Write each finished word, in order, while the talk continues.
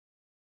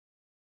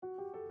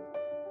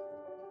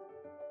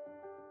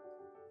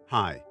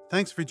Hi,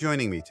 thanks for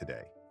joining me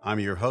today. I'm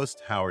your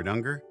host, Howard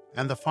Unger,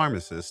 and the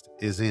pharmacist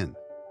is in.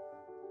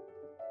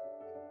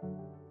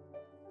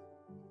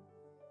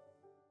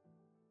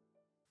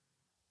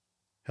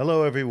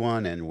 Hello,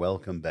 everyone, and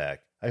welcome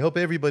back. I hope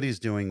everybody's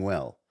doing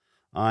well.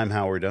 I'm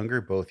Howard Unger,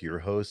 both your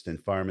host and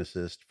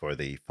pharmacist for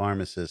The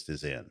Pharmacist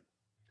is In.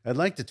 I'd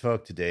like to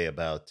talk today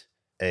about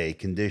a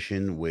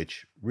condition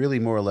which really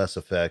more or less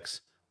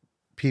affects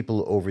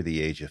people over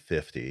the age of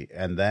 50,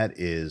 and that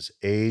is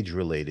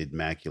age-related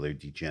macular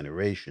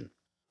degeneration.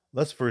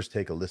 Let's first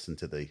take a listen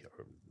to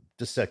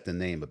dissect the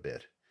name a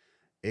bit.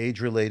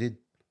 Age-related,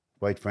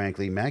 quite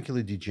frankly,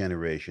 macular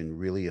degeneration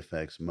really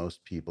affects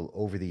most people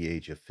over the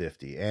age of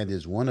 50 and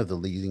is one of the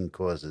leading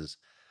causes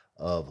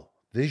of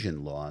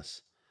vision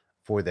loss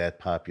for that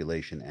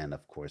population and,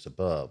 of course,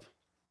 above.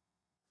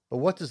 But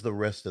what does the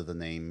rest of the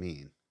name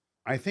mean?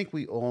 I think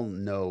we all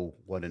know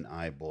what an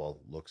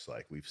eyeball looks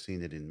like. We've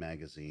seen it in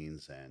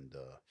magazines and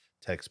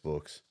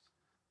textbooks.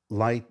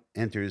 Light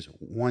enters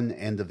one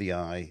end of the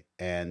eye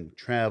and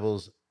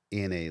travels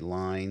in a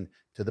line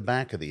to the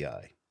back of the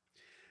eye.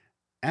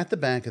 At the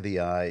back of the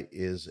eye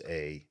is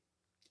a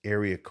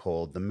area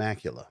called the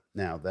macula.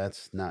 Now,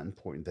 that's not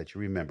important that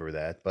you remember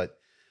that, but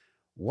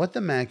what the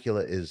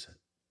macula is,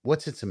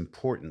 what's its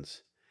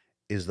importance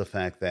is the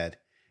fact that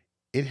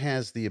it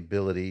has the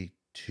ability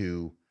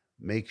to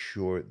make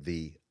sure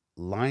the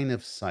line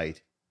of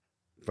sight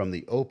from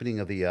the opening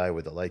of the eye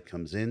where the light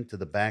comes in to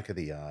the back of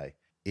the eye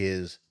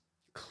is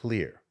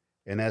clear.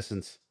 In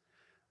essence,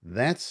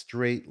 that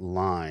straight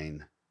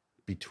line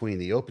between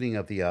the opening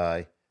of the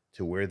eye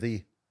to where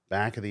the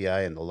back of the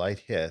eye and the light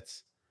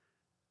hits,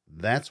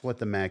 that's what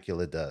the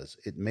macula does.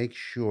 It makes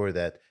sure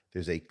that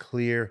there's a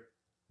clear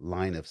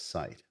line of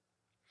sight.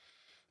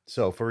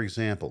 So, for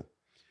example,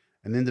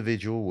 an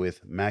individual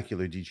with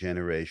macular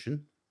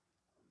degeneration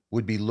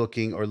would be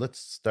looking, or let's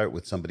start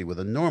with somebody with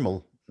a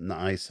normal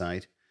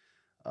eyesight,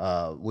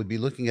 would be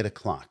looking at a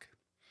clock.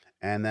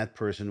 And that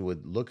person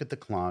would look at the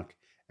clock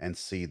and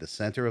see the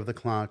center of the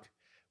clock,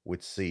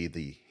 would see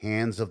the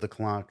hands of the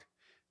clock,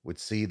 would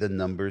see the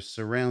numbers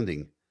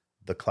surrounding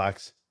the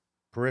clock's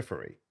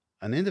periphery.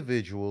 An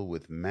individual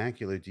with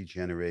macular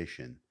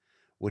degeneration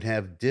would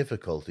have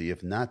difficulty,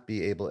 if not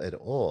be able at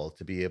all,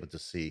 to be able to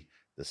see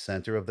the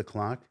center of the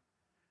clock,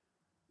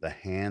 the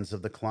hands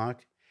of the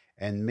clock,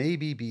 and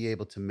maybe be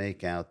able to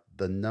make out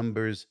the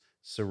numbers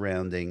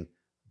surrounding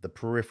the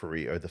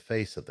periphery or the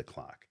face of the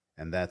clock.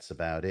 And that's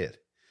about it.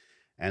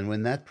 And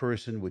when that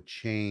person would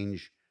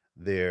change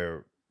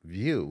their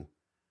view,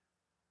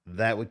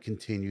 that would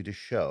continue to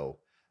show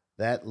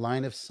that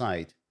line of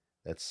sight,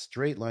 that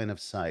straight line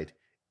of sight,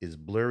 is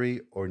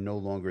blurry or no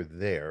longer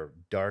there,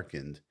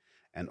 darkened,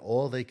 and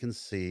all they can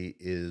see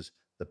is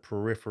the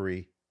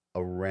periphery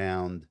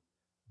around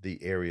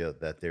the area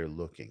that they're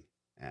looking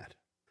at.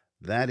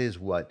 That is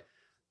what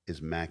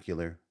is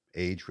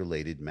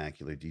age-related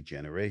macular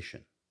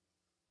degeneration.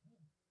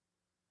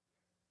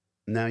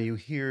 Now you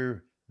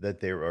hear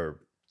that there are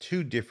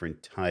two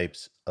different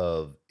types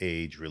of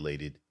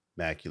age-related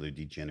macular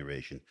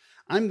degeneration.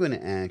 I'm going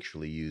to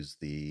actually use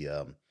the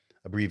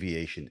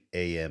abbreviation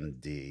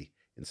AMD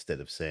instead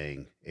of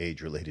saying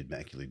age-related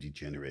macular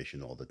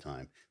degeneration all the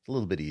time. It's a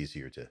little bit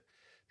easier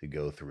to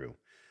go through.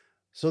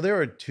 So there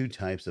are two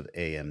types of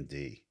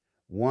AMD.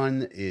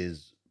 One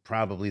is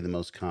probably the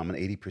most common.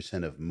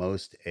 80% of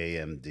most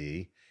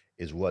AMD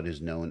is what is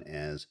known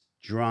as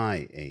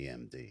dry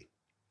AMD.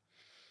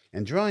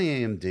 And dry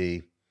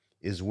AMD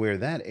is where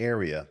that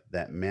area,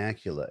 that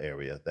macula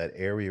area, that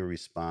area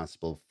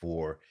responsible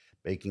for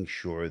making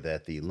sure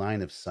that the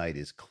line of sight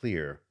is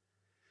clear,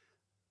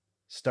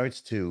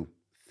 starts to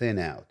thin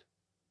out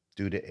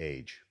due to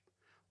age.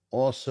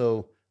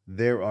 Also,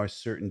 there are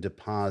certain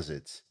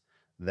deposits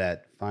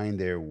that find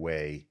their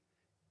way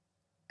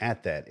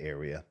at that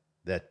area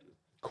that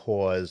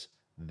cause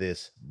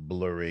this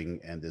blurring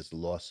and this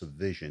loss of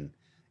vision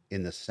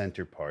in the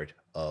center part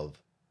of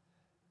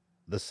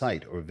the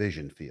sight or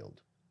vision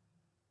field.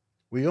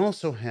 We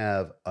also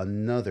have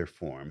another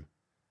form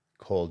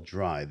called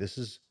dry. This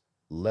is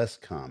less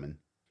common,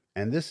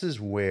 and this is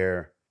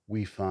where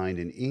we find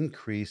an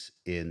increase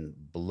in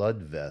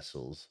blood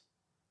vessels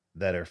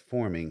that are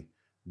forming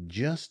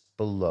just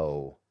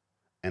below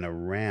and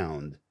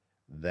around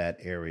that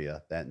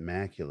area, that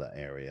macula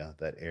area,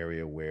 that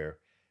area where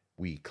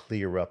we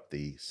clear up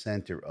the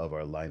center of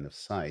our line of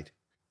sight,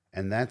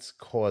 and that's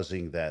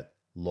causing that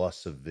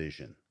loss of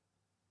vision.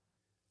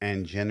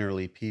 And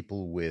generally,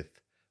 people with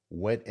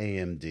wet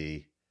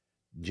AMD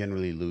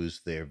generally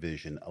lose their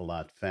vision a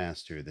lot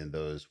faster than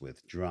those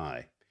with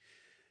dry.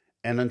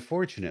 And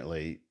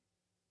unfortunately,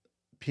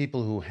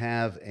 people who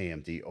have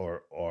AMD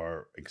or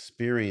are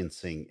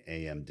experiencing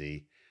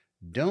AMD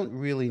don't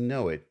really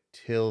know it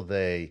till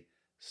they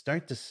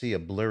start to see a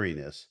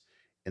blurriness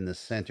in the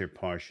center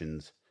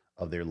portions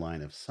of their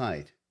line of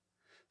sight.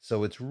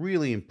 So it's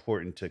really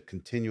important to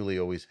continually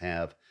always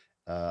have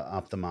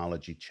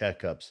ophthalmology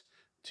checkups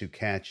to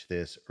catch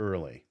this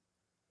early.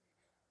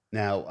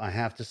 Now, I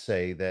have to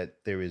say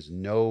that there is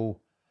no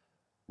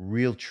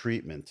real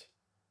treatment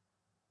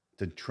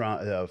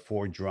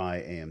for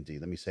dry AMD.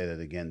 Let me say that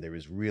again. There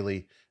is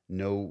really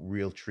no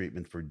real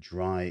treatment for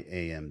dry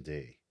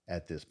AMD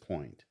at this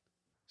point.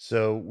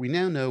 So we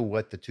now know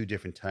what the two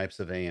different types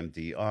of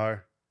AMD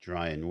are,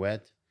 dry and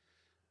wet.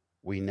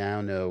 We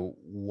now know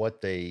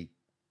what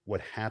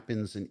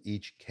happens in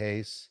each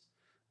case.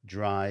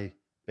 Dry,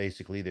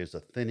 basically there's a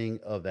thinning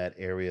of that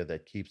area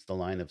that keeps the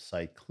line of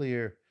sight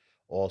clear.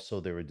 Also,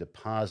 there are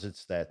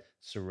deposits that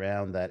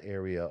surround that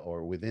area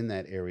or within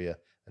that area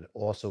that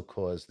also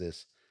cause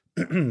this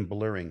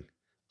blurring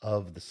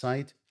of the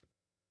sight.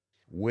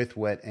 With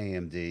wet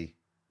AMD,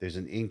 there's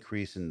an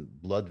increase in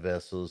blood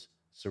vessels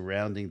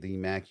surrounding the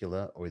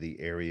macula or the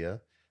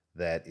area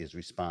that is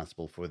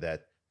responsible for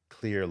that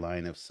clear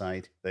line of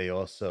sight. They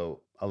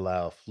also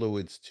allow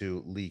fluids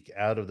to leak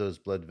out of those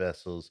blood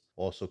vessels,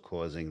 also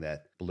causing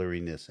that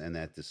blurriness and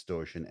that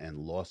distortion and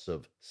loss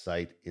of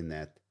sight in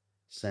that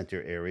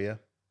center area.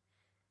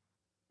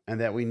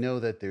 And that we know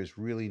that there's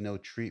really no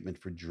treatment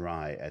for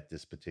dry at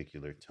this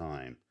particular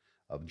time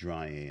of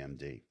dry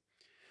AMD.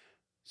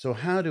 So,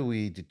 how do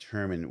we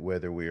determine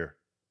whether we're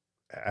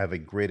have a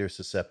greater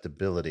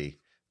susceptibility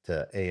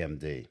to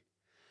AMD?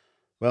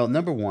 Well,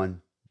 number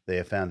one, they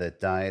have found that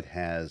diet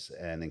has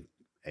an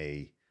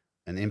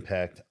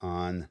impact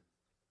on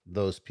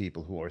those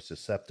people who are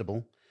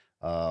susceptible.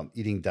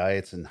 Eating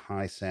diets in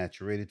high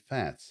saturated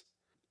fats,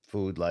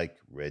 food like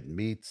red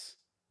meats,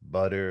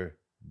 butter,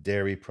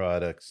 dairy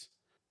products,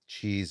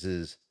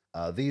 cheeses,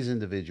 these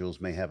individuals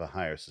may have a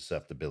higher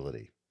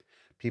susceptibility.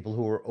 People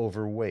who are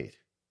overweight,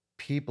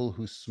 people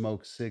who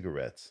smoke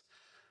cigarettes.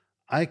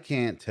 I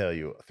can't tell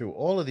you through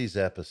all of these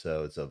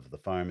episodes of The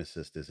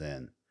Pharmacist is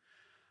In,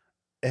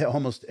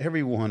 almost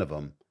every one of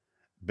them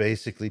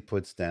basically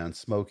puts down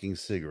smoking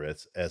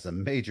cigarettes as a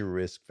major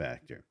risk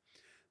factor.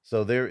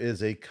 So there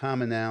is a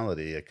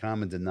commonality, a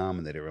common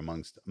denominator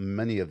amongst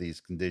many of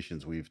these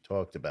conditions we've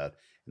talked about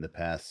in the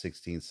past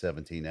 16,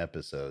 17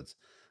 episodes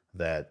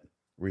that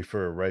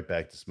refer right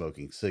back to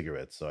smoking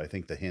cigarettes. So I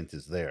think the hint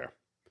is there.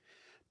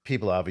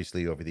 People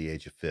obviously over the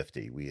age of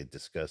 50, we had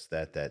discussed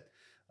that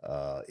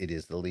it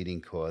is the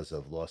leading cause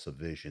of loss of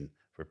vision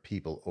for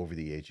people over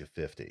the age of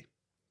 50.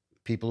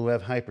 People who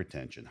have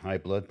hypertension, high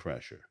blood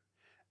pressure,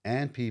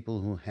 and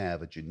people who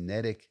have a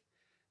genetic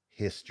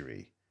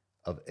history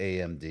of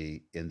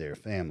AMD in their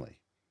family.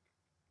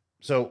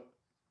 So,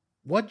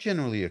 what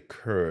generally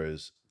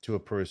occurs to a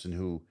person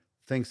who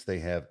thinks they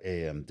have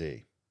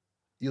AMD?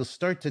 You'll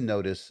start to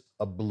notice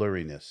a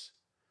blurriness,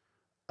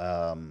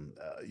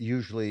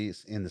 usually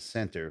in the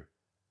center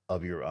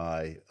of your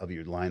eye, of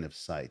your line of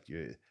sight.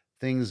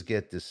 Things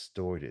get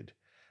distorted,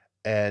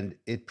 and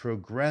it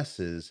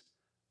progresses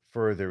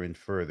further and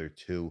further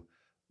to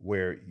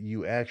where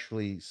you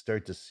actually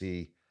start to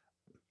see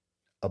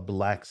a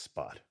black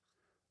spot,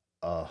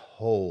 a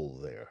hole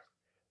there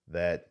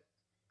that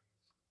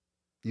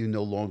you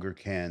no longer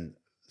can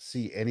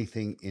see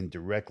anything in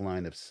direct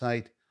line of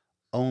sight,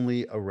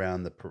 only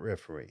around the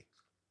periphery.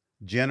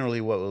 Generally,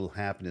 what will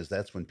happen is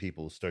that's when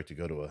people start to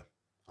go to a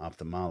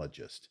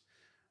ophthalmologist,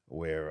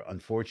 where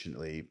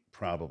unfortunately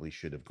probably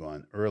should have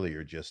gone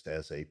earlier just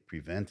as a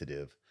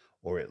preventative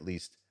or at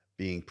least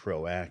being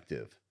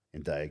proactive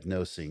in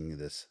diagnosing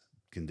this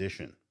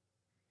condition.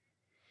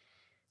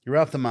 Your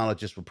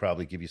ophthalmologist will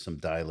probably give you some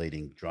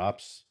dilating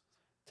drops,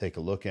 take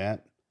a look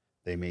at.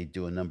 They may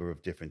do a number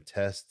of different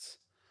tests.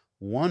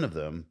 One of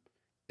them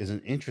is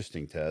an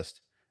interesting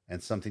test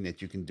and something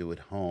that you can do at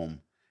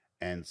home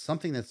and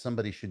something that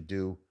somebody should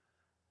do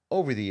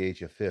over the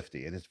age of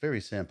 50. And it's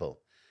very simple.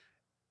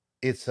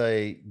 It's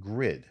a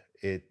grid.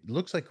 It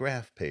looks like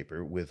graph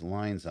paper with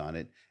lines on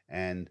it,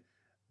 and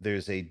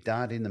there's a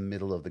dot in the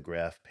middle of the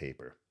graph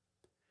paper.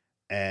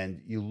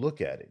 And you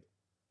look at it,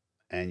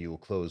 and you'll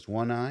close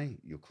one eye,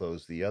 you'll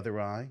close the other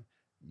eye,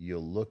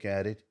 you'll look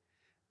at it,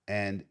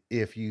 and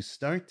if you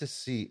start to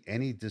see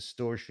any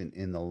distortion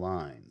in the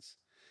lines,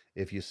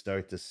 if you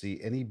start to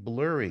see any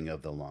blurring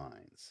of the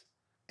lines,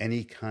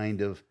 any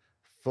kind of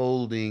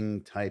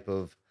folding type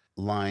of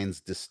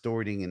lines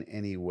distorting in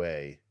any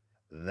way,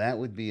 that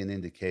would be an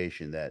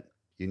indication that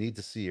you need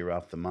to see your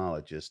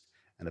ophthalmologist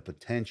and a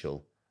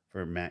potential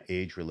for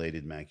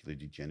age-related macular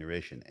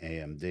degeneration,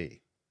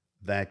 AMD.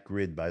 That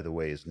grid, by the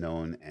way, is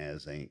known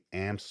as an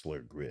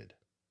Amsler grid.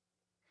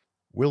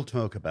 We'll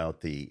talk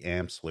about the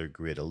Amsler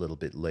grid a little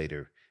bit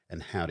later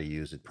and how to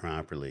use it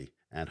properly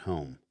at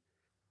home.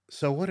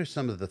 So, what are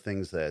some of the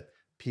things that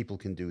people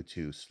can do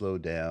to slow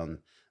down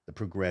the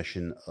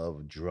progression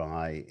of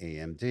dry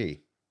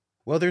AMD?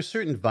 Well, there's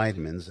certain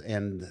vitamins,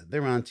 and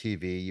they're on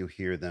TV. You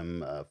hear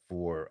them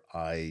for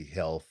eye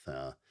health.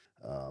 A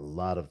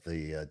lot of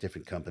the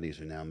different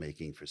companies are now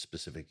making for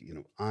specific,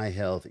 eye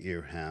health,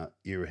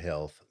 ear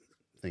health,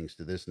 things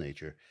to this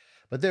nature.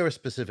 But there are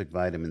specific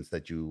vitamins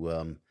that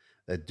do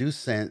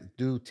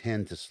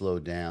tend to slow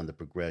down the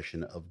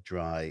progression of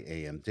dry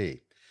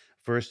AMD.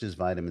 First is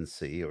vitamin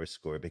C or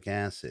ascorbic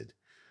acid.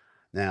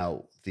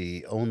 Now,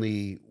 the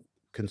only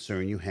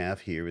concern you have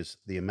here is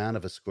the amount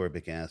of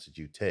ascorbic acid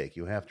you take.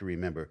 You have to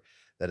remember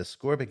that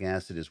ascorbic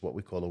acid is what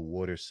we call a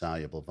water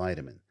soluble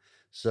vitamin.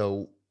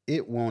 So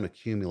it won't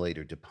accumulate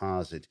or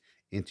deposit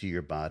into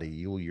your body.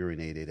 You'll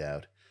urinate it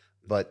out.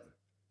 But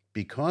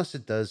because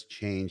it does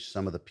change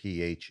some of the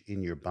pH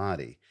in your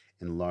body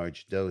in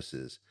large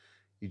doses,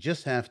 you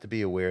just have to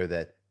be aware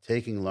that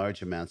taking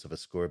large amounts of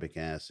ascorbic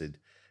acid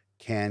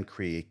can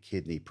create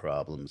kidney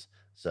problems,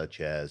 such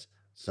as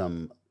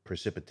some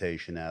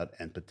precipitation out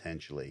and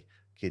potentially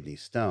kidney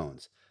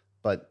stones.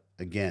 But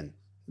again,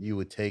 you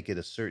would take it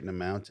a certain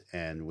amount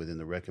and within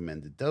the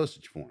recommended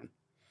dosage form.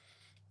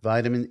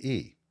 Vitamin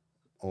E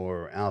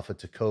or alpha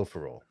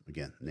tocopherol,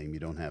 again, name you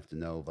don't have to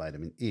know,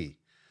 vitamin E.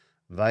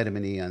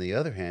 Vitamin E, on the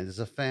other hand, is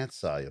a fat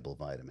soluble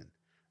vitamin.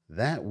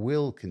 That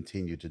will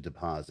continue to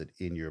deposit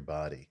in your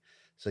body.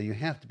 So you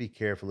have to be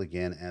careful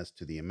again as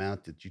to the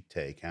amount that you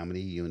take, how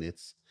many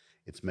units.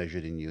 It's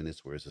measured in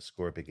units, whereas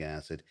ascorbic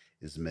acid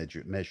is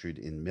measured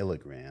in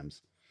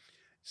milligrams.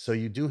 So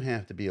you do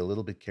have to be a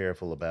little bit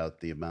careful about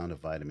the amount of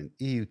vitamin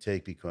E you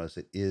take because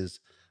it is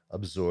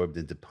absorbed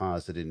and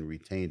deposited and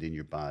retained in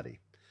your body.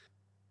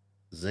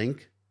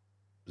 Zinc.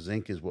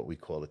 Zinc is what we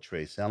call a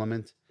trace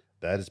element.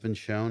 That has been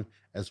shown,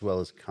 as well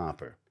as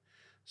copper.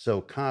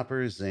 So,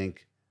 copper,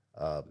 zinc,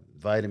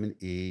 vitamin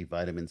E,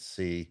 vitamin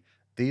C,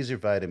 these are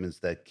vitamins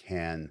that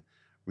can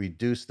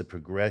reduce the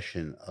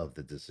progression of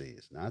the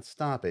disease, not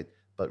stop it,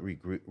 but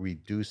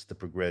reduce the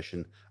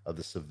progression of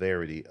the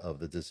severity of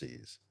the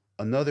disease.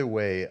 Another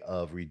way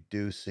of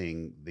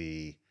reducing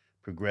the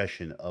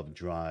progression of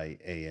dry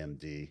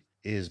AMD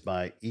is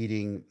by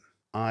eating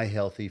eye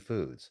healthy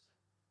foods,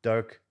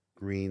 dark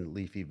green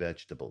leafy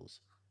vegetables,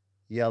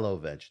 yellow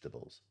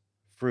vegetables,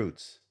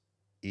 fruits.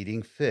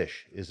 Eating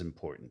fish is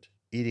important.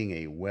 Eating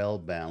a well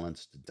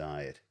balanced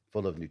diet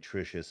full of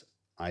nutritious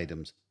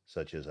items,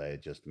 such as I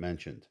had just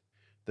mentioned.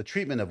 The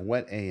treatment of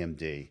wet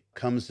AMD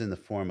comes in the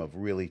form of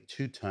really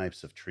two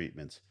types of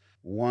treatments.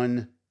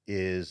 One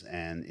is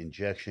an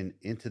injection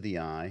into the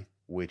eye,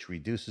 which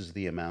reduces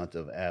the amount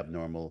of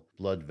abnormal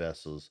blood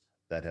vessels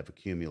that have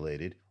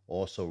accumulated,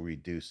 also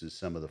reduces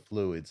some of the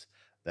fluids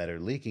that are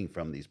leaking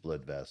from these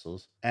blood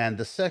vessels. And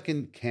the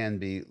second can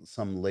be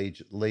some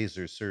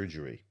laser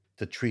surgery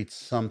to treat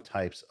some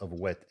types of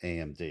wet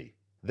AMD.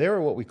 There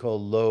are what we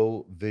call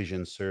low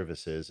vision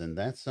services, and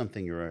that's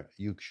something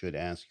you should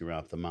ask your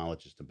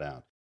ophthalmologist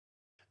about.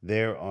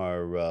 There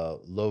are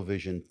low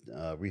vision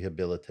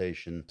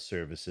rehabilitation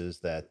services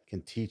that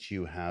can teach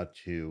you how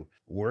to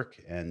work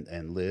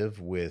and live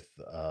with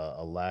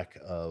a lack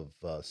of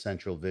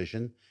central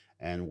vision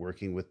and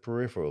working with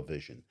peripheral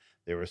vision.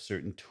 There are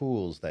certain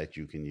tools that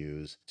you can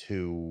use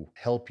to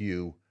help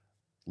you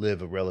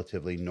live a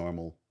relatively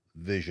normal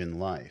vision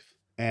life.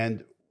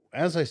 And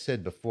as I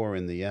said before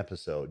in the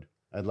episode,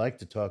 I'd like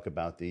to talk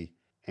about the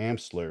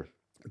Amsler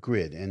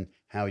grid and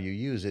how you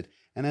use it.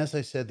 And as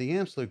I said, the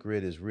Amsler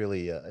grid is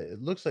really,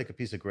 it looks like a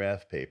piece of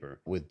graph paper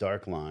with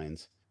dark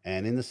lines.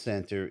 And in the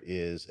center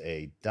is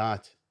a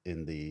dot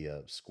in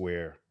the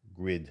square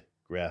grid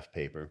graph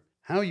paper.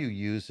 How you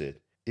use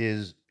it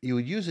is you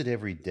would use it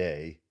every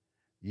day.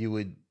 You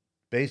would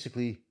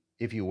basically,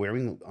 if you're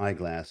wearing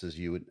eyeglasses,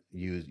 you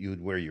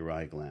would wear your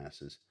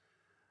eyeglasses.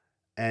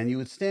 And you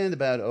would stand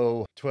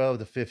about 12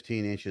 to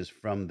 15 inches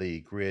from the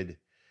grid,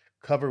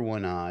 cover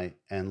one eye,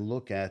 and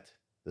look at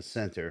the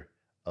center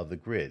of the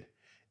grid.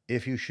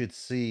 If you should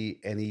see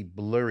any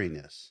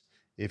blurriness,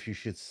 if you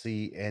should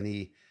see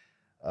any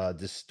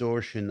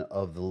distortion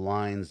of the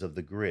lines of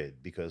the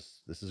grid,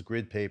 because this is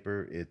grid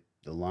paper,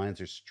 the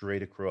lines are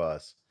straight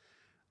across,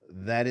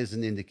 that is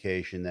an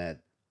indication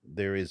that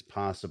there is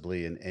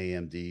possibly an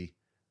AMD.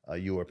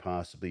 You are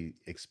possibly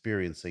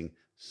experiencing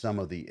some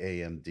of the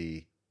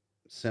AMD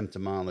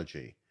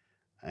symptomology.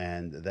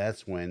 And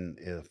that's when,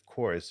 of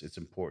course, it's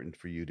important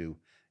for you to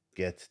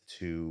get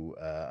to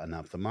an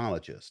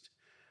ophthalmologist.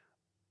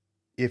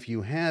 If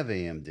you have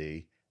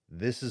AMD,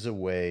 this is a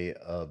way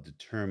of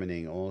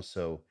determining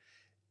also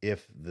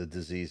if the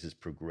disease is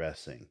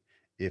progressing.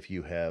 If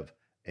you have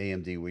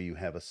AMD where you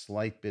have a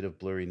slight bit of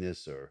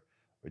blurriness or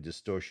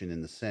distortion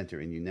in the center,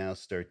 and you now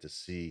start to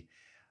see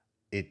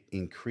it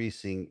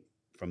increasing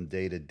from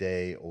day to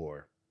day,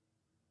 or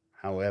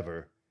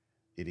however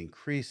it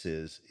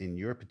increases in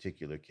your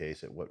particular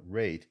case, at what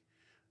rate,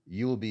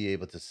 you will be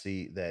able to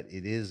see that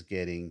it is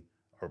getting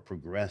or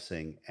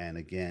progressing, and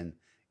again,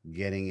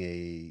 getting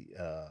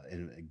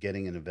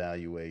an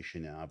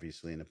evaluation,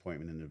 obviously an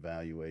appointment and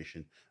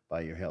evaluation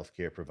by your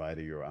healthcare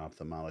provider, your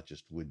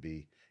ophthalmologist, would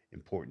be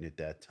important at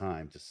that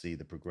time to see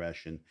the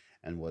progression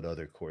and what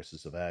other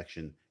courses of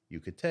action you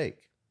could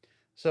take.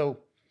 So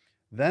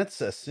that's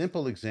a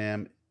simple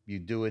exam. You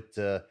do it,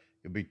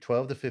 you'll be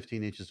 12 to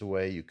 15 inches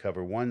away. You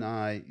cover one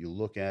eye, you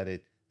look at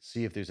it,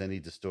 see if there's any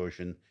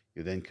distortion.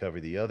 You then cover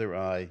the other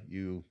eye.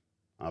 You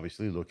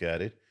obviously look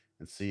at it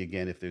and see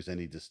again if there's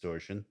any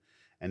distortion.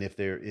 And if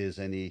there is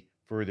any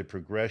further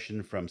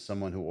progression from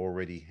someone who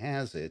already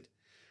has it,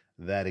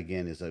 that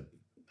again is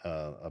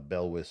a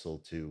bell whistle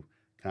to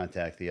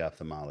contact the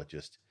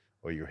ophthalmologist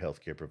or your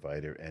healthcare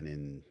provider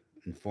and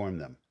inform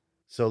them.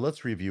 So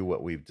let's review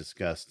what we've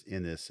discussed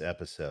in this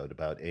episode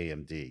about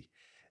AMD.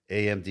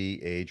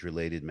 AMD,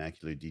 age-related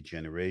macular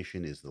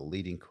degeneration, is the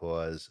leading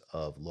cause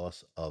of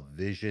loss of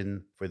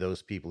vision for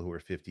those people who are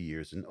 50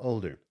 years and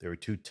older. There are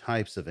two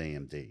types of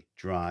AMD,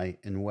 dry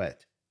and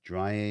wet.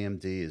 Dry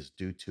AMD is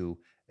due to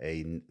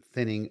a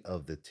thinning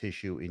of the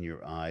tissue in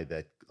your eye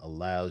that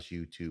allows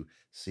you to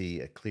see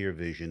a clear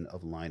vision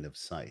of line of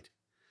sight.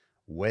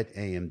 Wet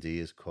AMD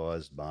is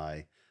caused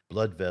by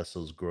blood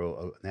vessels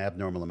grow, an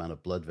abnormal amount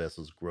of blood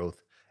vessels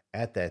growth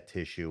at that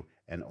tissue,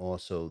 and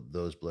also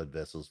those blood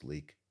vessels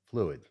leak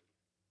fluid.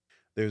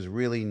 There's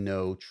really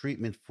no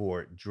treatment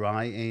for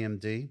dry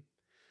AMD.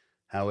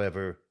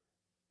 However,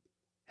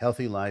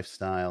 healthy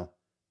lifestyle,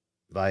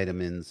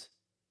 vitamins,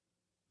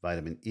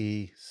 vitamin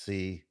E,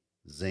 C,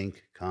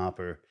 zinc,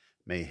 copper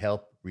may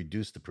help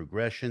reduce the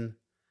progression.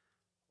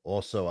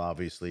 Also,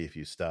 obviously, if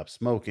you stop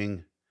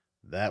smoking,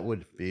 that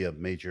would be a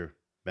major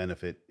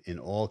benefit in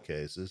all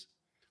cases.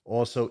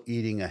 Also,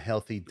 eating a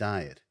healthy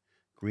diet,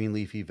 green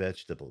leafy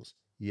vegetables,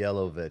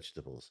 yellow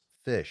vegetables,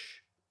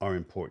 fish are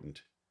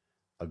important.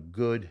 A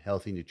good,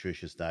 healthy,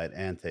 nutritious diet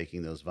and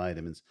taking those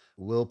vitamins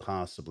will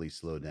possibly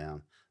slow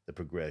down the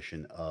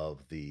progression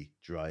of the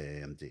dry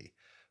AMD.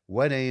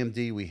 Wet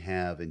AMD, we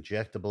have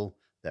injectable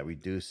that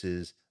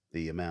reduces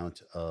the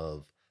amount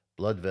of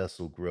blood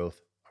vessel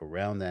growth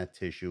around that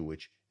tissue,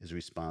 which is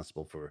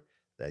responsible for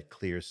that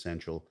clear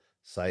central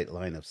sight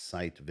line of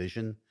sight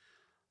vision.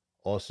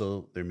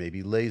 Also, there may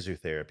be laser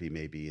therapy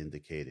may be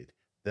indicated.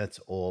 That's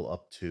all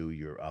up to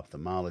your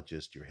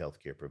ophthalmologist, your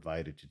healthcare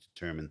provider to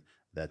determine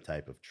that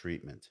type of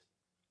treatment.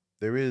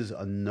 There is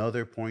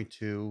another point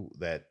too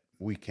that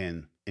we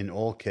can, in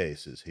all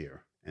cases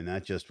here, and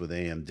not just with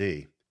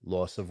AMD,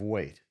 loss of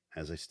weight,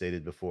 as I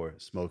stated before,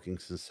 smoking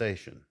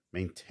cessation,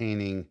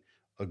 maintaining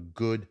a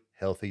good,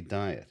 healthy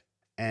diet,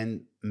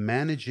 and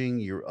managing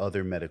your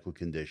other medical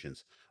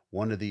conditions.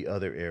 One of the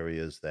other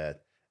areas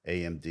that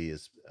AMD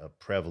is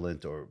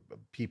prevalent, or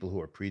people who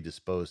are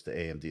predisposed to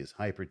AMD, is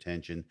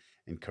hypertension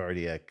and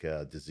cardiac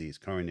disease,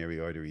 coronary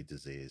artery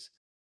disease.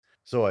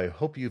 So I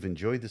hope you've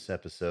enjoyed this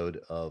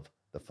episode of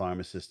The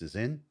Pharmacist is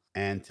In.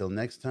 And till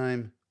next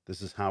time,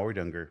 this is Howard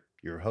Unger,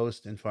 your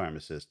host and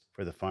pharmacist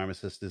for The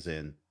Pharmacist is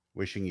In,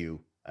 wishing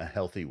you a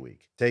healthy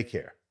week. Take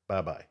care.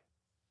 Bye-bye.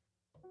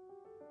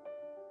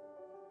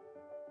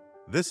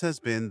 This has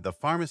been The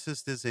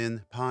Pharmacist is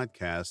In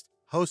podcast,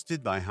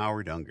 hosted by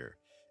Howard Unger.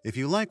 If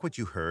you like what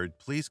you heard,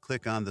 please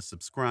click on the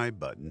subscribe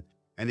button.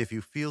 And if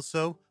you feel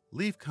so,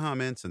 leave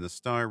comments and a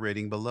star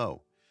rating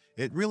below.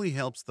 It really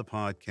helps the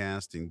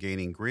podcast in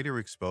gaining greater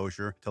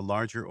exposure to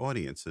larger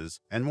audiences,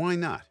 and why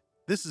not?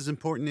 This is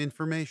important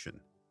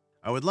information.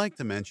 I would like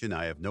to mention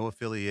I have no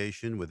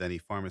affiliation with any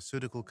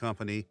pharmaceutical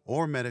company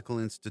or medical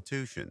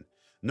institution,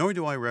 nor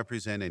do I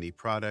represent any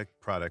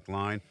product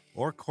line,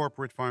 or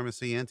corporate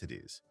pharmacy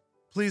entities.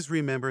 Please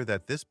remember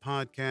that this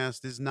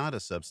podcast is not a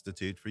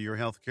substitute for your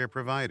healthcare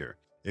provider.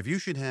 If you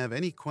should have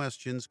any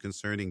questions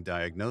concerning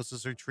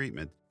diagnosis or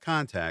treatment,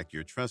 contact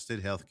your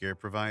trusted healthcare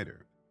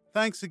provider.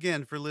 Thanks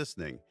again for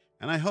listening,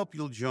 and I hope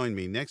you'll join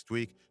me next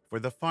week for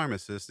The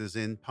Pharmacist is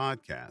In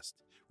podcast.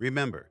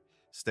 Remember,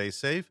 stay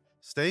safe,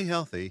 stay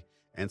healthy,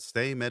 and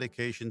stay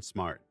medication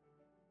smart.